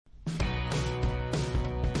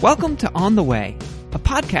Welcome to On the Way, a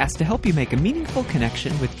podcast to help you make a meaningful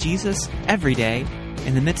connection with Jesus every day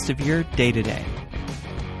in the midst of your day-to-day.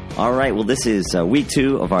 All right, well, this is week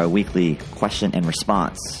 2 of our weekly question and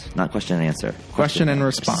response. Not question and answer. Question and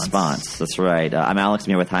response. Response, that's right. I'm Alex, I'm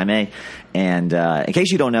here with Jaime. And in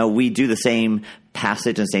case you don't know, we do the same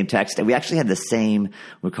passage and same text, and we actually have the same,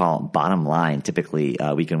 we call it bottom line, typically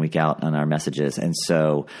week in, week out on our messages. And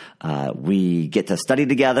so we get to study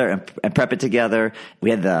together and prep it together.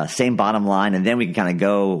 We have the same bottom line, and then we can kind of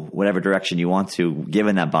go whatever direction you want to,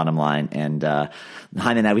 given that bottom line. And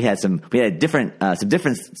Jaime and I, we had some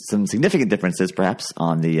significant differences perhaps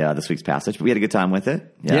on this week's passage, but we had a good time with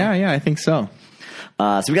it. Yeah, I think so.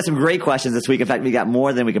 So we got some great questions this week. In fact, we got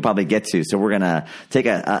more than we could probably get to. So we're going to take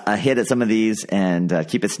a hit at some of these and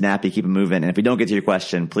keep it snappy, keep it moving. And if we don't get to your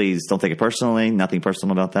question, please don't take it personally. Nothing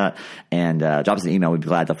personal about that. And drop us an email. We'd be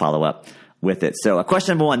glad to follow up with it. So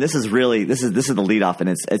question number 1, this is the lead off, and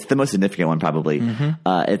it's the most significant one probably.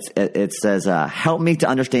 It says, help me to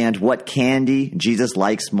understand what candy Jesus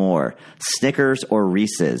likes more, Snickers or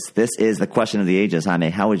Reese's. This is the question of the ages. Jaime,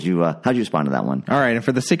 how'd you respond to that one? All right. And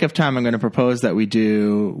for the sake of time, I'm going to propose that we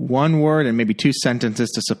do one word and maybe 2 sentences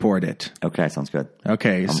to support it. Okay. Sounds good.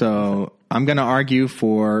 Okay. So I'm going to argue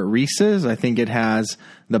for Reese's. I think it has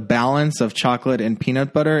the balance of chocolate and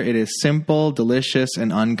peanut butter. It is simple, delicious,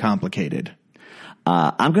 and uncomplicated.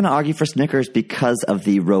 I'm going to argue for Snickers because of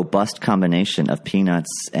the robust combination of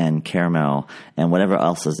peanuts and caramel and whatever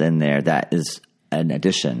else is in there that is an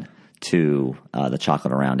addition to the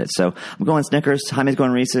chocolate around it. So I'm going Snickers. Jaime's going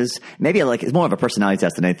Reese's. Maybe it's more of a personality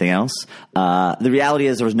test than anything else. The reality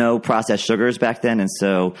is there was no processed sugars back then, and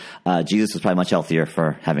so Jesus was probably much healthier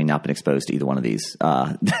for having not been exposed to either one of these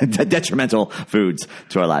detrimental foods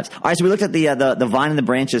to our lives. All right, so we looked at the vine and the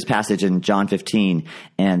branches passage in John 15,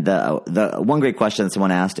 and the one great question that someone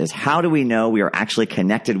asked is, how do we know we are actually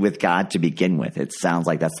connected with God to begin with? It sounds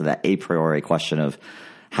like that's that a priori question of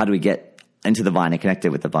how do we get into the vine and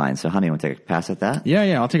connected with the vine. So, honey, you want to take a pass at that?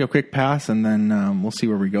 Yeah. I'll take a quick pass, and then we'll see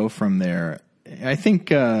where we go from there. I think,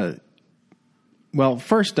 first,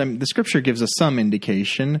 the Scripture gives us some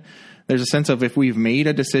indication. There's a sense of if we've made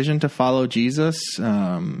a decision to follow Jesus,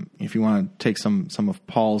 if you want to take some of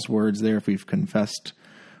Paul's words there, if we've confessed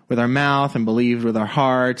with our mouth and believed with our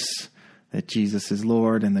hearts that Jesus is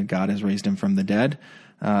Lord and that God has raised him from the dead,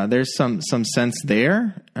 there's some sense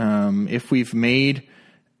there.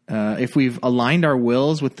 If we've aligned our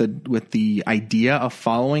wills with the idea of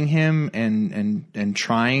following him and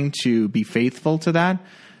trying to be faithful to that,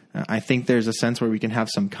 I think there's a sense where we can have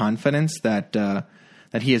some confidence that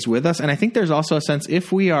he is with us. And I think there's also a sense,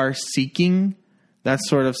 if we are seeking that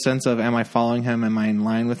sort of sense of, am I following him? Am I in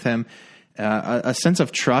line with him? A sense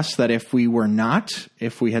of trust that if we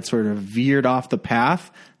had sort of veered off the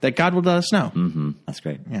path, that God will let us know. Mm-hmm. That's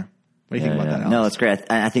great. Yeah. What do you think about that, Alex? No, that's great.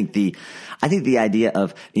 I think the idea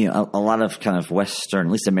of, a lot of kind of Western,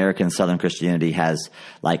 at least American Southern Christianity has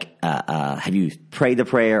have you prayed the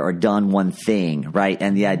prayer or done one thing, right?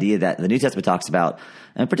 And the idea that the New Testament talks about,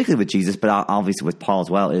 and particularly with Jesus, but obviously with Paul as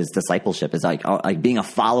well, is discipleship. Is like being a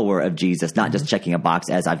follower of Jesus, not just checking a box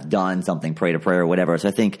as I've done something, prayed a prayer or whatever. So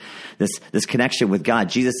I think this connection with God,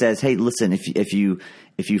 Jesus says, hey, listen, if you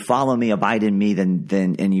follow me, abide in me,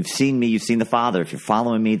 then and you've seen me, you've seen the Father. If you're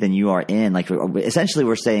following me, then you are in. Like essentially,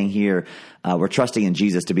 we're saying here, we're trusting in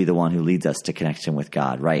Jesus to be the one who leads us to connection with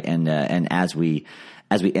God, right? And as we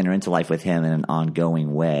enter into life with him in an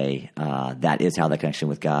ongoing way, that is how the connection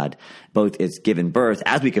with God both is given birth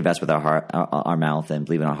as we confess with our heart, our mouth, and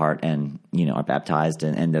believe in our heart, and are baptized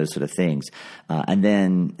and those sort of things. And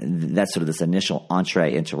then that's sort of this initial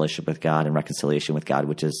entree into relationship with God and reconciliation with God,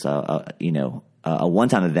 which is a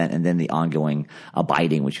one-time event, and then the ongoing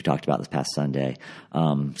abiding, which we talked about this past Sunday.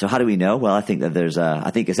 So how do we know? Well, I think that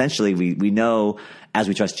I think essentially we know as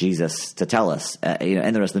we trust Jesus to tell us,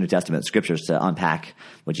 and the rest of the New Testament scriptures to unpack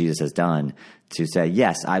what Jesus has done, to say,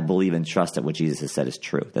 yes, I believe and trust that what Jesus has said is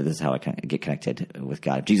true, that this is how I can get connected with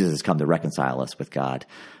God. If Jesus has come to reconcile us with God,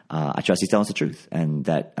 I trust he's telling us the truth, and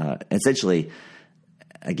that essentially,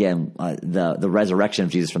 again, the resurrection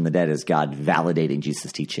of Jesus from the dead is God validating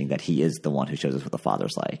Jesus' teaching that he is the one who shows us what the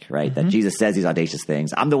Father's like, right? Mm-hmm. That Jesus says these audacious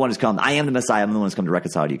things. I'm the one who's come. I am the Messiah. I'm the one who's come to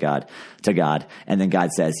reconcile you, to God. And then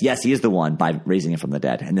God says, yes, he is the one by raising him from the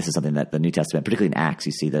dead. And this is something that the New Testament, particularly in Acts,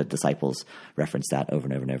 you see the disciples reference that over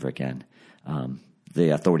and over and over again. The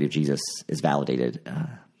authority of Jesus is validated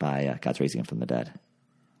by God's raising him from the dead.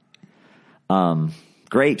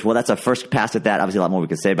 Great. Well, that's our first pass at that. Obviously, a lot more we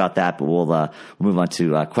could say about that, but we'll move on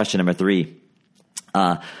to question number 3.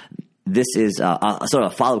 this is sort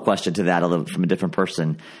of a follow-up question to that, although from a different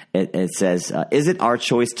person. It says, is it our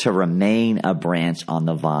choice to remain a branch on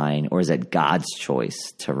the vine, or is it God's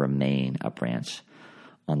choice to remain a branch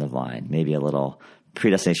on the vine? Maybe a little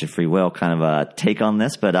predestination, free will kind of a take on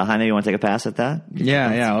this, but Jaime, you want to take a pass at that?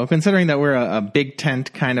 Yeah. Well, considering that we're a big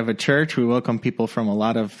tent kind of a church, we welcome people from a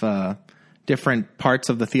lot of different parts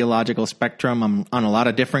of the theological spectrum on a lot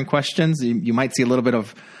of different questions. You might see a little bit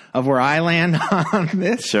of where I land on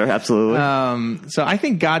this. Sure, absolutely. So I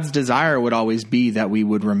think God's desire would always be that we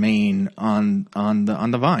would remain on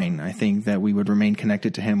the vine. I think that we would remain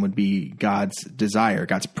connected to Him would be God's desire,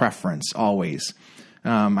 God's preference always.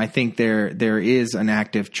 I think there is an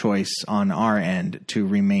active choice on our end to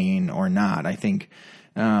remain or not. I think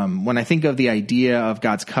when I think of the idea of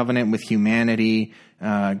God's covenant with humanity,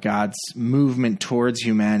 God's movement towards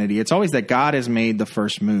humanity, it's always that God has made the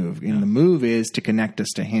first move. And the move is to connect us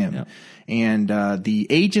to Him. Yeah. And the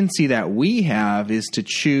agency that we have is to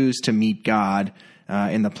choose to meet God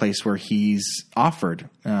in the place where He's offered,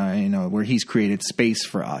 where He's created space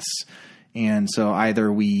for us. And so either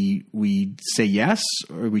we say yes,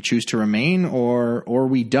 or we choose to remain, or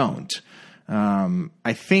we don't.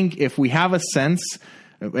 I think if we have a sense,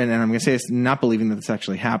 and I'm going to say this not believing that this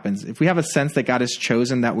actually happens, if we have a sense that God has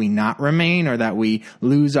chosen that we not remain or that we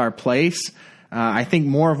lose our place, I think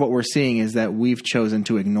more of what we're seeing is that we've chosen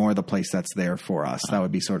to ignore the place that's there for us. That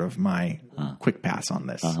would be sort of my quick pass on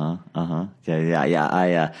this. Yeah.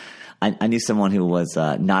 I knew someone who was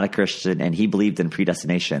not a Christian, and he believed in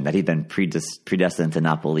predestination, that he'd been predestined to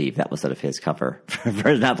not believe. That was sort of his cover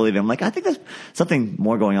for not believing. I'm like, I think there's something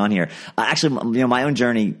more going on here. Actually, my own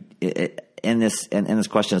journey in this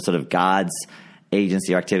question is sort of God's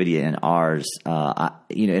agency or activity and ours.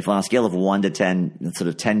 If on a scale of 1 to 10, sort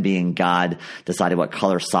of 10 being God decided what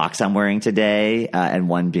color socks I'm wearing today, and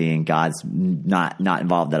 1 being God's not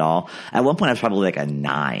involved at all. At one point, I was probably like a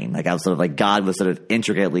 9. Like I was sort of like God was sort of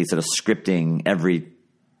intricately sort of scripting every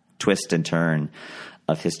twist and turn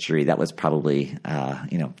of history. That was probably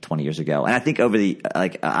 20 years ago. And I think over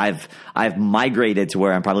I've migrated to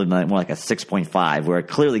where I'm probably more like a 6.5, where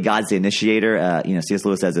clearly God's the initiator. C.S.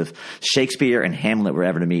 Lewis says if Shakespeare and Hamlet were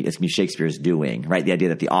ever to meet, it's going to be Shakespeare's doing, right? The idea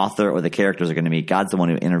that the author or the characters are going to meet, God's the one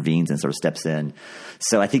who intervenes and sort of steps in.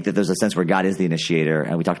 So I think that there's a sense where God is the initiator,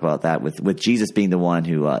 and we talked about that with Jesus being the one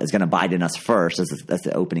who is going to abide in us first. That's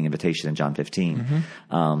the opening invitation in John 15.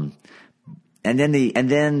 Mm-hmm. And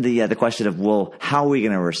then the question of, well, how are we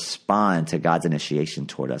going to respond to God's initiation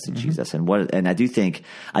toward us in Jesus? And I do think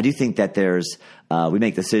that there's we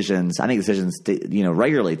make decisions. I make decisions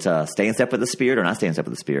regularly to stay in step with the Spirit or not stay in step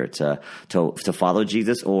with the Spirit, to follow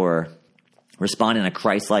Jesus or respond in a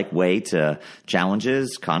Christ-like way to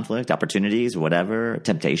challenges, conflict, opportunities, whatever,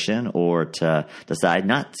 temptation, or to decide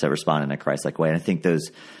not to respond in a Christ-like way. And I think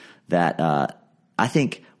I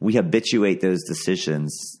think we habituate those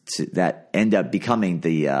decisions that end up becoming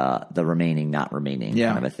the remaining, not remaining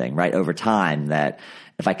kind of a thing, right? Over time, that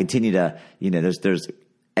if I continue to, there's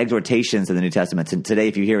exhortations in the New Testament. And today,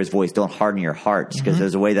 if you hear His voice, don't harden your hearts, because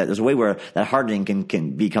there's a way where that hardening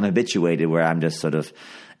can become habituated, where I'm just sort of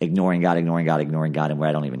ignoring God, and where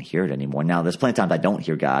I don't even hear it anymore. Now, there's plenty of times I don't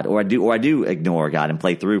hear God, or I do ignore God and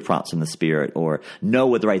play through prompts from the Spirit, or know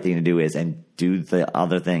what the right thing to do is and do the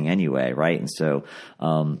other thing anyway, right? And so,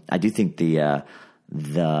 I do think the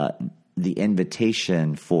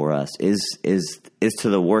invitation for us is to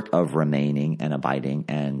the work of remaining and abiding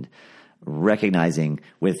and recognizing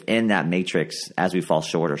within that matrix, as we fall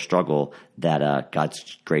short or struggle, that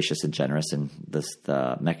God's gracious and generous, and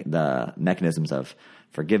the mechanisms of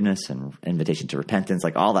forgiveness and invitation to repentance,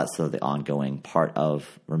 like all that's sort of the ongoing part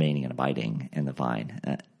of remaining and abiding in the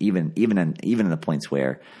vine, even in the points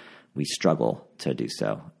where we struggle to do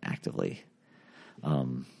so actively.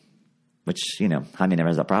 Which, Jaime never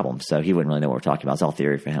has that problem, so he wouldn't really know what we're talking about. It's all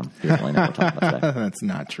theory for him. He wouldn't really know what we're talking about today. That's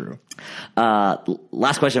not true.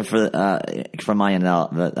 Last question from my end,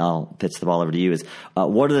 I'll pitch the ball over to you, is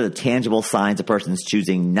what are the tangible signs a person's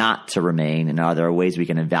choosing not to remain, and are there ways we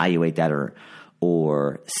can evaluate that or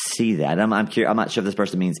see that? I'm curious. I'm not sure if this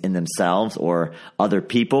person means in themselves or other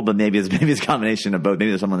people, but maybe it's a combination of both. Maybe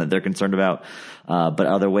there's someone that they're concerned about. But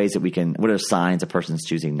are there ways that what are signs a person's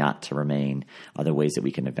choosing not to remain? Are there ways that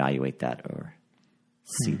we can evaluate that or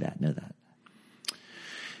see that, know that?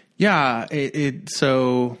 Yeah.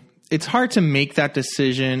 So hard to make that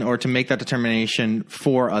decision or to make that determination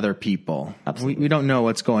for other people. We don't know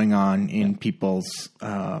what's going on in people's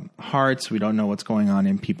hearts. We don't know what's going on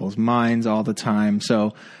in people's minds all the time.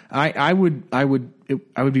 So I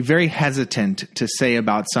would be very hesitant to say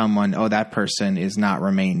about someone, oh, that person is not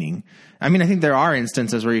remaining. I mean, I think there are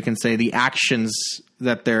instances where you can say the actions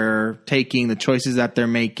that they're taking, the choices that they're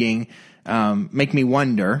making, make me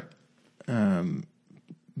wonder.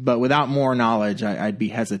 But without more knowledge, I'd be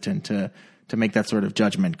hesitant to make that sort of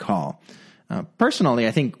judgment call. Personally,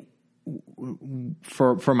 I think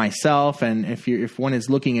for myself, and if one is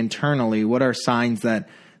looking internally, what are signs that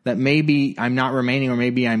maybe I'm not remaining, or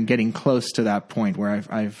maybe I'm getting close to that point where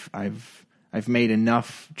I've made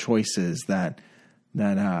enough choices that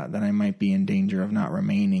I might be in danger of not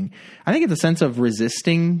remaining. I think it's a sense of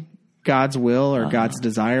resisting God's will or God's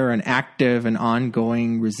desire, an active and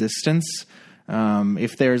ongoing resistance.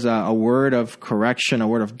 If there's a word of correction, a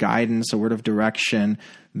word of guidance, a word of direction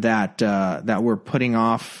that we're putting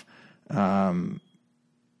off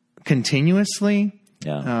continuously,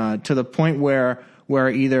 to the point where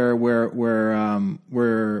either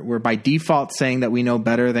we're by default saying that we know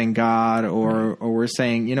better than God, or we're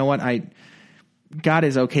saying, you know what, God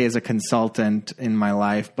is okay as a consultant in my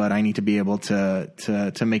life, but I need to be able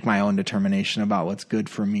to make my own determination about what's good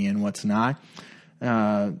for me and what's not.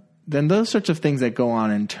 Then those sorts of things that go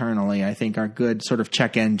on internally, I think, are good sort of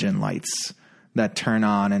check engine lights that turn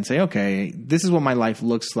on and say, okay, this is what my life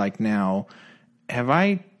looks like now. Have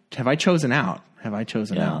I chosen out? Have I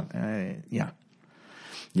chosen out? Yeah.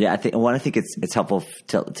 I think it's helpful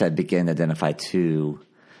to begin to identify too.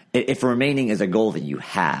 If remaining is a goal that you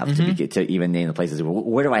have, to even name the places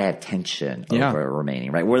where do I have tension over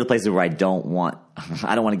remaining, right? Where are the places where I don't want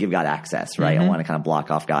to give God access, right? I want to kind of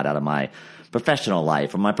block off God out of my professional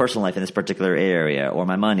life or my personal life in this particular area, or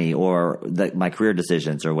my money, or my career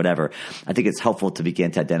decisions, or whatever. I think it's helpful to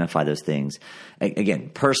begin to identify those things.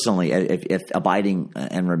 Again, personally, if abiding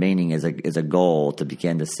and remaining is a goal, to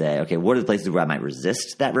begin to say, okay, what are the places where I might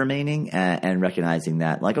resist that remaining, and recognizing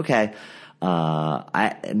that, like, okay,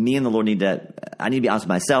 me and the Lord I need to be honest with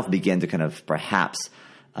myself, begin to kind of perhaps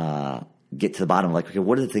get to the bottom of, like, okay,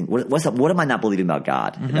 what are the things? What am I not believing about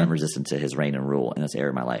God that I'm resistant to His reign and rule in this area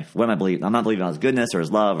of my life? What am I believing? I'm not believing on His goodness or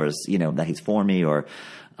His love, or that He's for me, or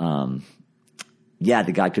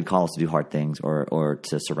that God could call us to do hard things, or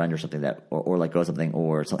to surrender something or let go of something,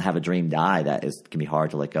 or have a dream die can be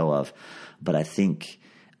hard to let go of. But I think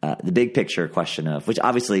the big picture question of, which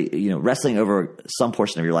obviously, wrestling over some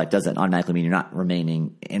portion of your life doesn't automatically mean you're not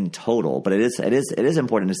remaining in total, but it is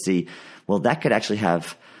important to see, well, that could actually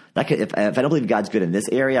have. If I don't believe God's good in this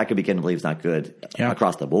area, I could begin to believe He's not good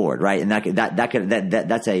across the board, right? And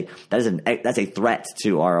that's a threat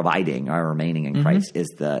to our abiding, our remaining in Christ.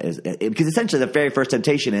 Because essentially the very first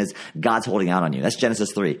temptation is God's holding out on you. That's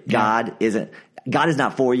Genesis 3. God is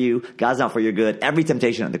not for you. God's not for your good. Every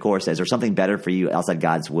temptation at the core says there's something better for you outside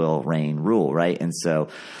God's will, reign, rule, right? And so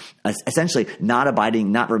essentially not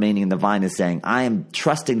abiding, not remaining in the vine is saying, I am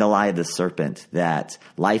trusting the lie of the serpent that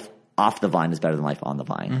life off the vine is better than life on the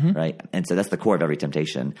vine, right? And so that's the core of every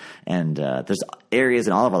temptation. And there's areas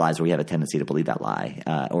in all of our lives where we have a tendency to believe that lie,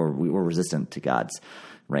 or we're resistant to God's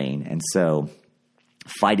reign. And so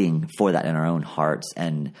fighting for that in our own hearts,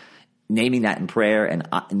 and naming that in prayer, and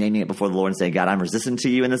naming it before the Lord, and saying, God, I'm resistant to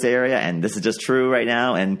you in this area, and this is just true right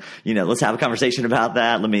now. And, let's have a conversation about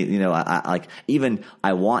that. Let me,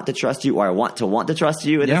 I want to trust you, or I want to trust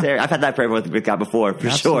you in this area. I've had that prayer with God before, for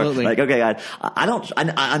sure. Like, okay, God,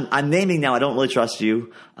 I'm naming now, I don't really trust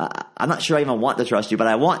you. I'm not sure I even want to trust you, but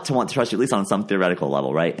I want to trust you, at least on some theoretical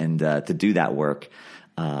level, right? And to do that work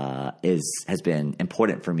has been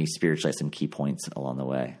important for me spiritually at some key points along the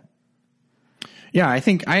way. Yeah, I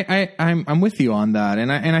think I'm with you on that,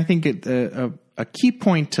 and I think a key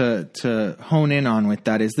point to hone in on with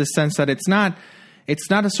that is this sense that it's not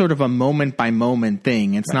a sort of a moment by moment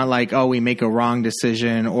thing. It's not like, oh, we make a wrong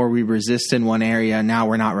decision or we resist in one area, now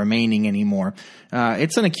we're not remaining anymore.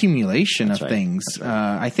 It's an accumulation of things.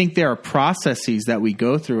 I think there are processes that we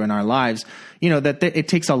go through in our lives, that it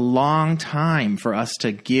takes a long time for us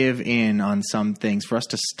to give in on some things, for us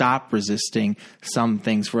to stop resisting some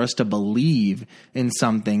things, for us to believe in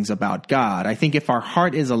some things about God. I think if our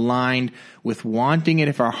heart is aligned with wanting it,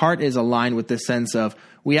 if our heart is aligned with the sense of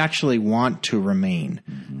we actually want to remain,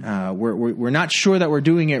 we're not sure that we're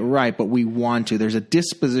doing it right, but we want to. There's a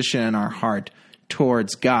disposition in our heart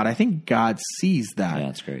towards God. I think God sees that. Yeah,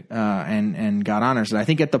 that's great. And God honors it. I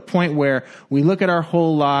think at the point where we look at our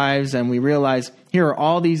whole lives and we realize here are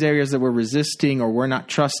all these areas that we're resisting, or we're not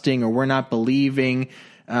trusting, or we're not believing,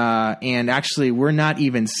 and actually we're not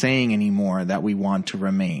even saying anymore that we want to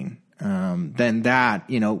remain, then that,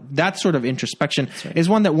 that sort of introspection is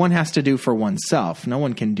one that one has to do for oneself. No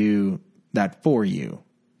one can do that for you.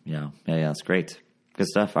 Yeah, that's great. Good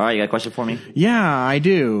stuff. All right, you got a question for me? Yeah, I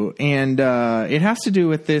do. And it has to do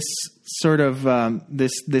with this sort of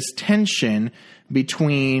this tension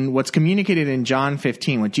between what's communicated in John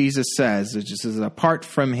 15, what Jesus says, which is apart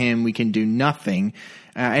from him, we can do nothing.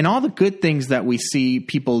 And all the good things that we see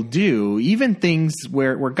people do, even things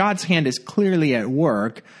where God's hand is clearly at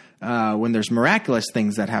work, when there's miraculous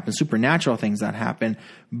things that happen, supernatural things that happen.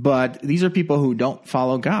 But these are people who don't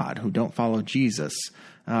follow God, who don't follow Jesus.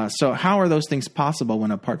 So how are those things possible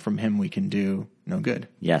when apart from him we can do no good?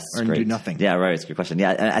 Yes, or great. do nothing? Yeah, right. It's a good question.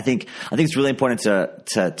 Yeah, I think it's really important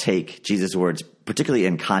to take Jesus' words, particularly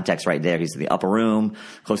in context right there. He's in the upper room,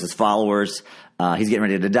 closest followers. He's getting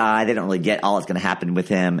ready to die. They don't really get all that's going to happen with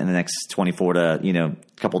him in the next 24 to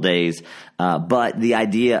couple days. But the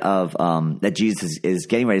idea of that Jesus is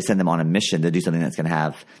getting ready to send them on a mission to do something that's going to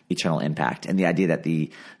have eternal impact, and the idea that the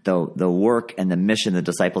work and the mission the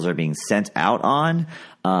disciples are being sent out on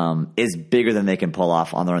is bigger than they can pull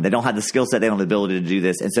off on their own. They don't have the skill set. They don't have the ability to do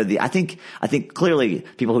this. And so I think clearly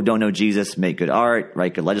people who don't know Jesus make good art,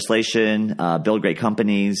 write good legislation, build great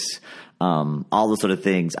companies, all those sort of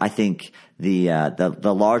things. I think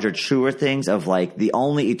the larger, truer things of like the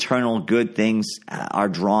only eternal good things are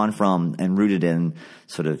drawn from and rooted in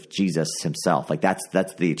sort of Jesus himself. Like that's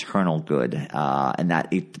the eternal good, and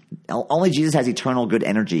that only Jesus has eternal good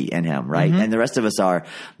energy in him, right? Mm-hmm. And the rest of us are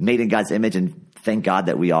made in God's image, and thank God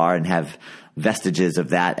that we are and have vestiges of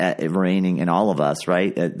that remaining in all of us,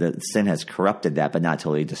 right? The sin has corrupted that, but not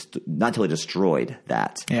totally destroyed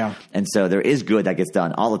that. Yeah. And so there is good that gets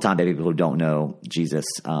done all the time by people who don't know Jesus.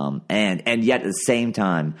 And yet at the same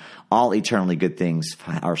time, all eternally good things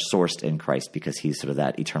are sourced in Christ because he's sort of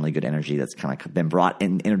that eternally good energy that's kind of been brought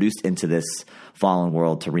and introduced into this fallen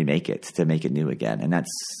world to remake it, to make it new again. And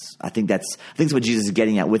I think that's what Jesus is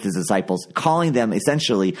getting at with his disciples, calling them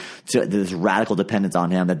essentially to this radical dependence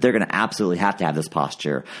on him, that they're going to absolutely have to have this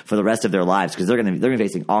posture for the rest of their lives, because they're going to be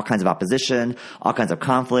facing all kinds of opposition, all kinds of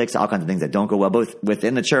conflicts, all kinds of things that don't go well, both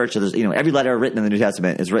within the church. So there's, every letter written in the New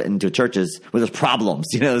Testament is written to churches where there's problems.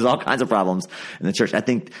 There's all kinds of problems in the church. I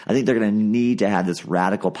think they're going to need to have this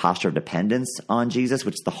radical posture of dependence on Jesus,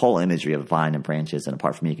 which is the whole imagery of vine and branches, and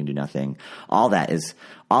apart from me you can do nothing. All that is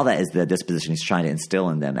the disposition he's trying to instill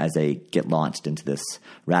in them as they get launched into this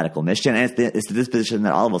radical mission. And it's the disposition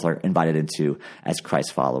that all of us are invited into as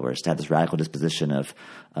Christ followers, to have this radical disposition of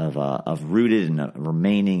rooted and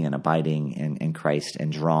remaining and abiding in Christ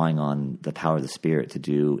and drawing on the power of the Spirit to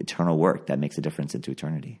do eternal work that makes a difference into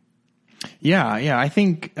eternity. Yeah. I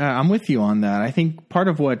think I'm with you on that. I think part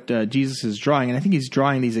of what Jesus is drawing, and I think he's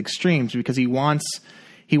drawing these extremes because he wants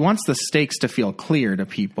the stakes to feel clear to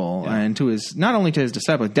people, and to not only to his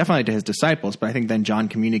disciples, definitely to his disciples, but I think then John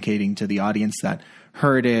communicating to the audience that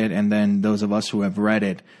heard it, and then those of us who have read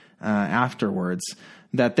it afterwards,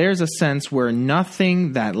 that there's a sense where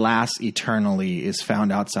nothing that lasts eternally is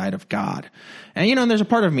found outside of God. And, there's a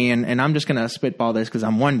part of me, and I'm just going to spitball this because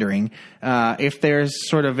I'm wondering if there's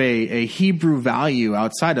sort of a Hebrew value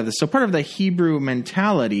outside of this. So part of the Hebrew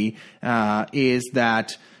mentality is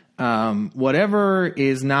that whatever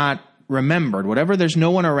is not remembered, whatever there's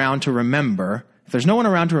no one around to remember, if there's no one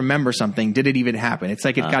around to remember something, did it even happen? It's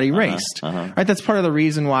like it got erased, right? That's part of the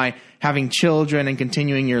reason why having children and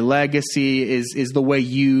continuing your legacy is the way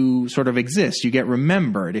you sort of exist. You get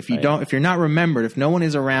remembered. If you're not remembered, if no one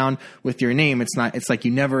is around with your name, it's like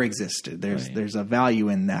you never existed. There's a value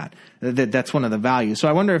in that. That's one of the values. So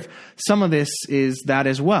I wonder if some of this is that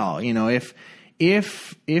as well.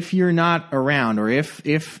 If you're not around, or if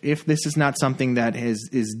this is not something that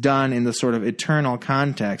is done in the sort of eternal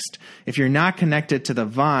context, if you're not connected to the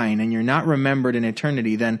vine and you're not remembered in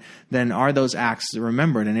eternity, then are those acts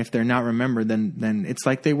remembered? And if they're not remembered, then it's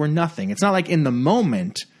like they were nothing. It's not like in the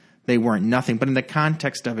moment they weren't nothing, but in the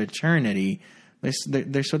context of eternity,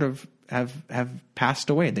 they sort of have passed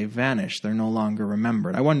away. They've vanished. They're no longer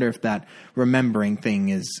remembered. I wonder if that remembering thing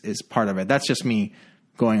is part of it. That's just me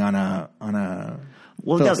going on a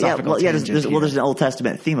philosophical tangent. There's an Old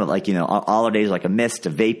Testament theme of all our days are like a mist,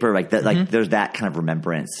 a vapor, like that. Like there's that kind of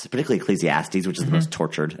remembrance, particularly Ecclesiastes, which is the most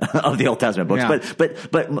tortured of the Old Testament books. Yeah.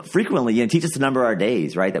 But frequently, teach us to number our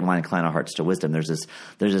days, right? That might incline our hearts to wisdom. There's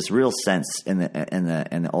this real sense in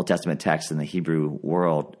the Old Testament text in the Hebrew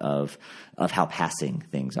world of how passing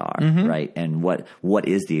things are, right? And what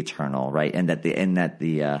is the eternal, right? And in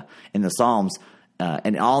the Psalms,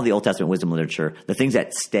 in all the Old Testament wisdom literature, the things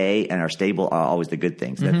that stay and are stable are always the good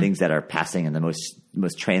things. The things that are passing and the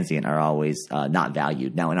most transient are always not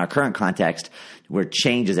valued. Now, in our current context, where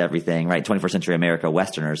change is everything, right? 21st century America,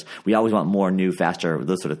 Westerners, we always want more, new, faster,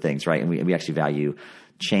 those sort of things, right? And we actually value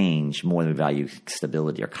change more than we value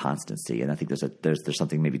stability or constancy. And I think there's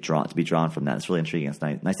something maybe to be drawn from that. It's really intriguing. It's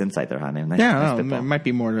nice insight there, Jaime. Nice it might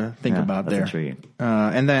be more to think about there. Intriguing.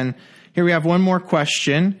 And then here we have one more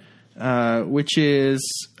question, which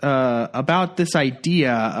is about this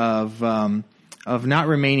idea of not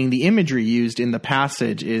remaining. The imagery used in the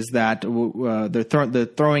passage is that they're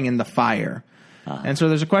throwing in the fire. And so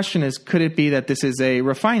there's a question is, could it be that this is a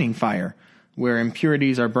refining fire where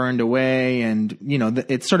impurities are burned away and,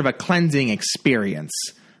 it's sort of a cleansing experience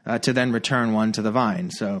to then return one to the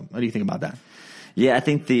vine? So what do you think about that? Yeah, I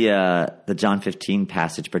think the John 15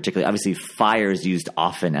 passage particularly, obviously fire is used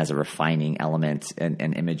often as a refining element and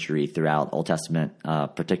imagery throughout Old Testament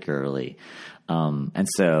particularly. And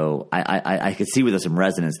so I could see where there's some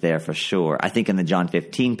resonance there for sure. I think in the John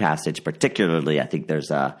 15 passage particularly, I think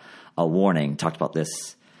there's a warning. Talked about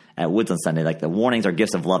this at Woods on Sunday. Like the warnings are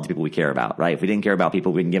gifts of love to people we care about, right? If we didn't care about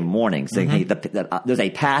people, we can give them warnings saying, hey, there's a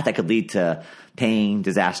path that could lead to pain,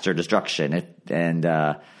 disaster, destruction.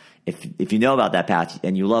 If you know about that path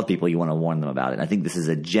and you love people, you want to warn them about it. And I think this is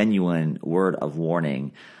a genuine word of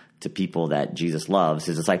warning to people that Jesus loves,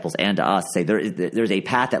 his disciples, and to us. Say there's a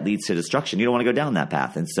path that leads to destruction. You don't want to go down that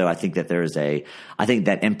path. And so I think that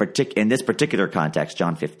in this particular context,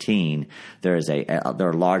 John 15, there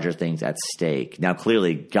are larger things at stake. Now,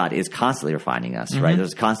 clearly, God is constantly refining us, right?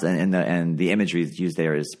 There's constant, and the imagery used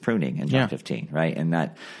there is pruning in John 15, right? And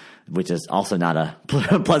that, which is also not a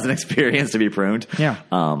pleasant experience to be pruned. Yeah.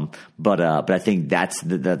 But I think that's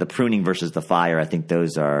the pruning versus the fire. I think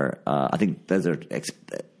those are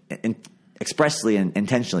expressly and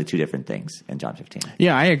intentionally two different things in John 15.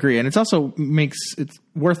 Yeah, I agree. And it's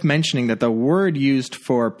worth mentioning that the word used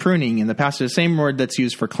for pruning in the passage is the same word that's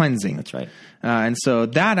used for cleansing. That's right. And so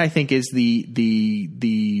that, I think, is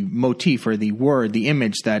the motif or the word, the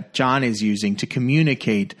image that John is using to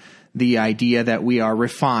communicate the idea that we are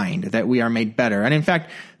refined, that we are made better. And in fact,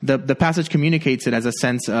 the passage communicates it as a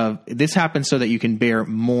sense of this happens so that you can bear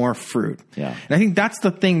more fruit. Yeah. And I think that's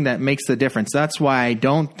the thing that makes the difference. That's why I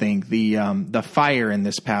don't think the fire in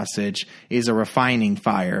this passage is a refining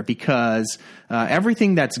fire, because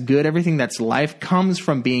everything that's good, everything that's life comes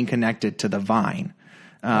from being connected to the vine.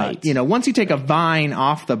 Right. Once you take a vine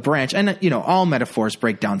off the branch, and all metaphors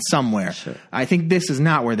break down somewhere. Sure. I think this is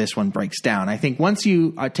not where this one breaks down. I think once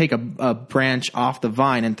you take a branch off the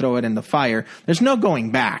vine and throw it in the fire, there's no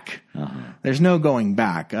going back. There's no going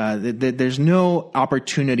back. There's no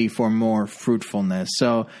opportunity for more fruitfulness.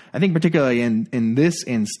 So I think particularly in this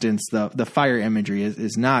instance, the fire imagery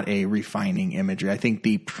is not a refining imagery. I think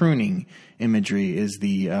the pruning imagery is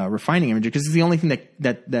the refining imagery, because it's the only thing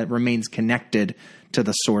that remains connected to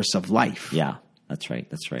the source of life. Yeah, that's right.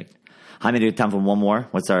 Jaime, do you have time for one more?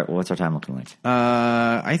 What's our time looking like?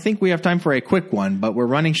 I think we have time for a quick one, but we're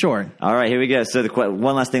running short. All right, here we go. So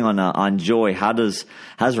one last thing on joy. How does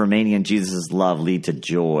remaining in Jesus' love lead to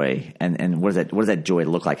joy? And what does that joy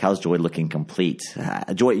look like? How's joy looking complete?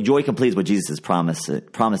 Joy completes what Jesus is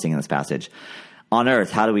promising in this passage. On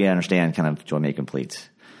earth, how do we understand kind of joy made complete?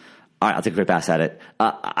 All right, I'll take a quick pass at it.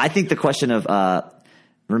 I think the question of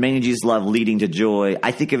remaining in Jesus' love leading to joy,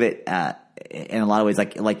 I think of it in a lot of ways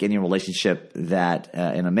like any relationship that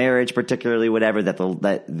in a marriage particularly, whatever,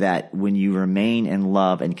 that when you remain in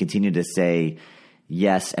love and continue to say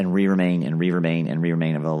yes and re-remain and re-remain and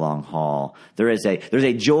re-remain over the long haul, there's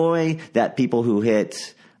a joy that people who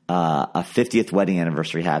hit a 50th wedding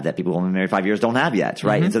anniversary have that people who have been married 5 years don't have yet,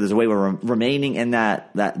 right? And so there's a way we're remaining in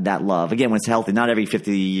that love. Again, when it's healthy, not every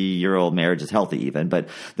 50-year-old marriage is healthy even, but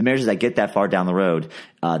the marriages that get that far down the road,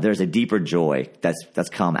 there's a deeper joy that's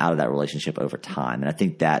come out of that relationship over time. And I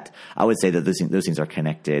think that I would say that those things are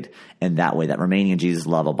connected in that way, that remaining in Jesus'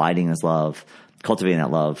 love, abiding in his love, cultivating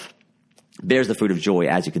that love, bears the fruit of joy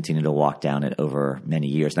as you continue to walk down it over many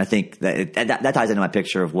years. And I think that ties into my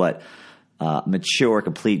picture of what mature,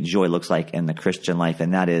 complete joy looks like in the Christian life,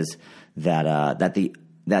 and that is that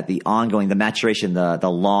the ongoing, the maturation, the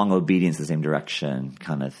long obedience in the same direction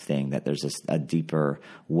kind of thing. That there's just a deeper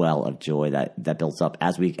well of joy that builds up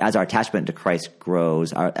as our attachment to Christ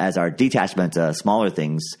grows, as our detachment to smaller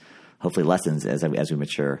things hopefully lessens as we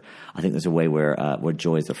mature. I think there's a way where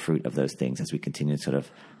joy is the fruit of those things as we continue to sort of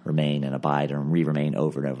remain and abide and re-remain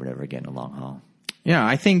over and over and over again in the long haul. Yeah,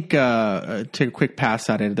 I think take a quick pass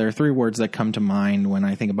at it. There are three words that come to mind when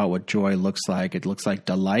I think about what joy looks like. It looks like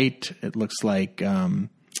delight. It looks like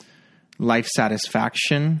life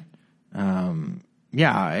satisfaction.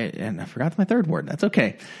 and I forgot my third word. That's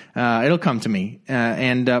okay. It'll come to me.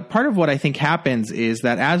 And part of what I think happens is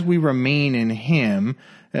that as we remain in Him,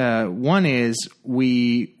 one is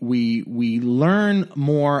we learn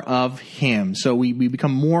more of Him. So we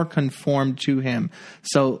become more conformed to Him.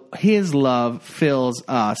 So His love fills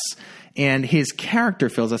us, and His character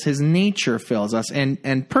fills us. His nature fills us.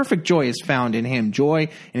 And perfect joy is found in Him. Joy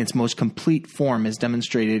in its most complete form is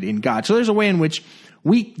demonstrated in God. So there's a way in which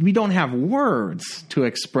we don't have words to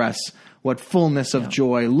express what fullness of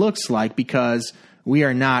joy looks like, because we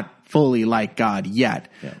are not fully like God yet.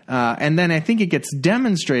 Yeah. And then I think it gets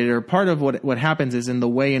demonstrated, or part of what happens is in the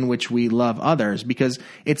way in which we love others, because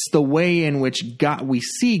it's the way in which we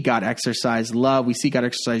see God exercise love, we see God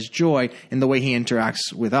exercise joy in the way He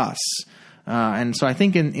interacts with us. And so I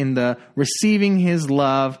think in the receiving His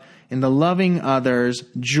love, in the loving others,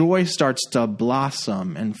 joy starts to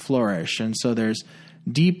blossom and flourish. And so there's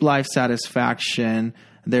deep life satisfaction.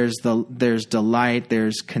 There's delight.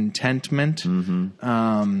 There's contentment.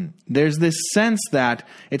 Mm-hmm. There's this sense that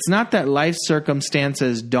it's not that life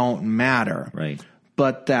circumstances don't matter, right,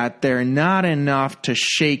 but that they're not enough to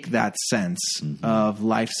shake that sense of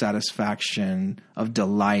life satisfaction, of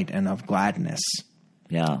delight, and of gladness.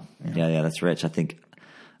 Yeah. That's rich. I think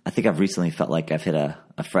I've recently felt like I've hit a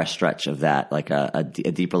fresh stretch of that, like a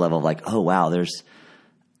deeper level of like, oh wow, there's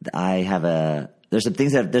some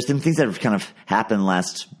things that have kind of happened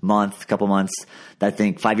last couple months that I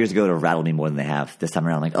think 5 years ago would have rattled me more than they have this time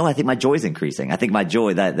around. Like, oh, I think my joy is increasing. I think my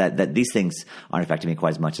joy that these things aren't affecting me quite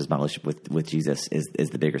as much as my relationship with Jesus is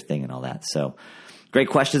the bigger thing and all that. So great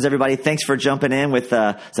questions, everybody. Thanks for jumping in with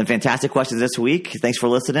some fantastic questions this week. Thanks for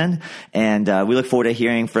listening. And we look forward to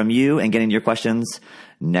hearing from you and getting your questions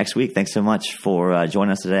next week. Thanks so much for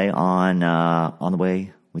joining us today on The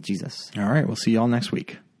Way with Jesus. All right. We'll see you all next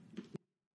week.